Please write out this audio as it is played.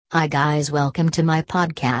Hi guys, welcome to my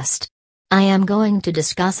podcast. I am going to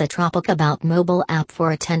discuss a topic about mobile app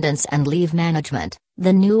for attendance and leave management,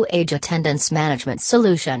 the new age attendance management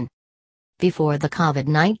solution. Before the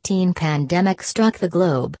COVID-19 pandemic struck the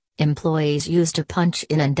globe, employees used to punch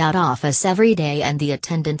in and out office every day and the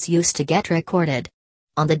attendance used to get recorded.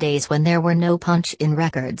 On the days when there were no punch-in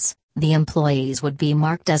records, the employees would be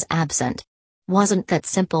marked as absent. Wasn't that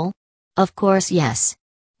simple? Of course yes.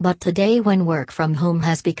 But today, when work from home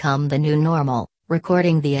has become the new normal,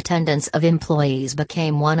 recording the attendance of employees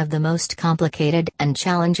became one of the most complicated and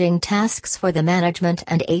challenging tasks for the management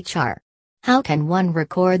and HR. How can one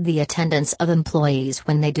record the attendance of employees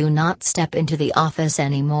when they do not step into the office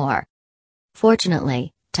anymore?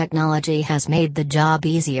 Fortunately, technology has made the job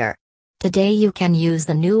easier. Today you can use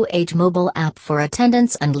the new age mobile app for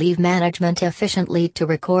attendance and leave management efficiently to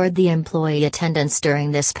record the employee attendance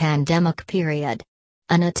during this pandemic period.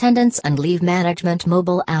 An attendance and leave management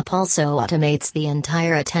mobile app also automates the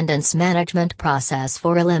entire attendance management process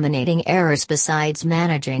for eliminating errors besides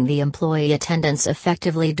managing the employee attendance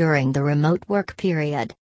effectively during the remote work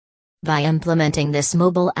period. By implementing this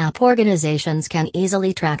mobile app, organizations can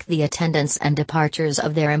easily track the attendance and departures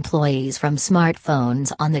of their employees from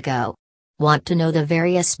smartphones on the go. Want to know the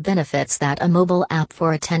various benefits that a mobile app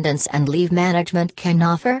for attendance and leave management can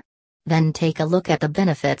offer? Then take a look at the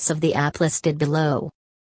benefits of the app listed below.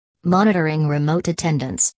 Monitoring remote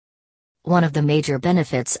attendance. One of the major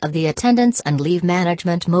benefits of the attendance and leave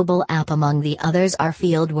management mobile app, among the others, are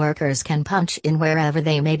field workers can punch in wherever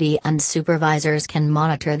they may be and supervisors can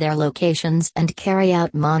monitor their locations and carry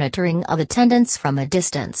out monitoring of attendance from a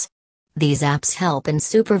distance. These apps help in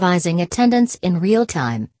supervising attendance in real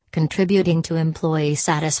time, contributing to employee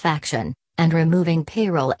satisfaction, and removing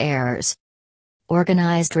payroll errors.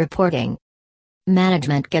 Organized reporting.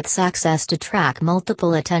 Management gets access to track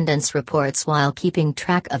multiple attendance reports while keeping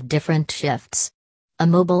track of different shifts. A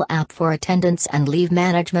mobile app for attendance and leave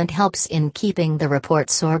management helps in keeping the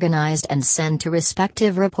reports organized and sent to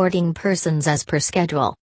respective reporting persons as per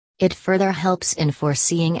schedule. It further helps in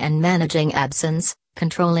foreseeing and managing absence,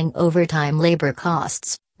 controlling overtime labor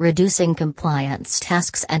costs, reducing compliance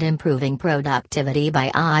tasks, and improving productivity by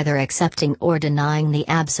either accepting or denying the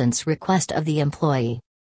absence request of the employee.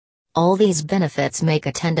 All these benefits make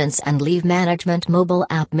attendance and leave management mobile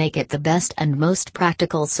app make it the best and most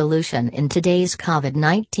practical solution in today's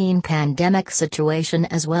COVID-19 pandemic situation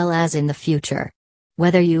as well as in the future.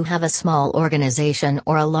 Whether you have a small organization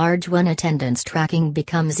or a large one, attendance tracking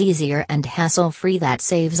becomes easier and hassle-free. That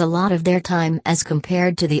saves a lot of their time as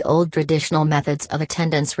compared to the old traditional methods of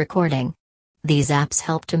attendance recording. These apps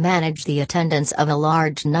help to manage the attendance of a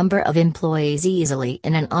large number of employees easily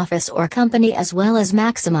in an office or company, as well as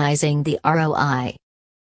maximizing the ROI.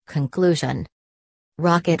 Conclusion.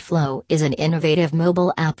 Rocketflow is an innovative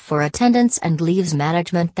mobile app for attendance and leaves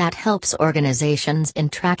management that helps organizations in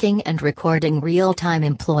tracking and recording real-time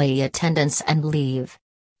employee attendance and leave.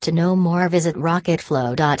 To know more, visit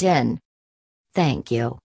rocketflow.in. Thank you.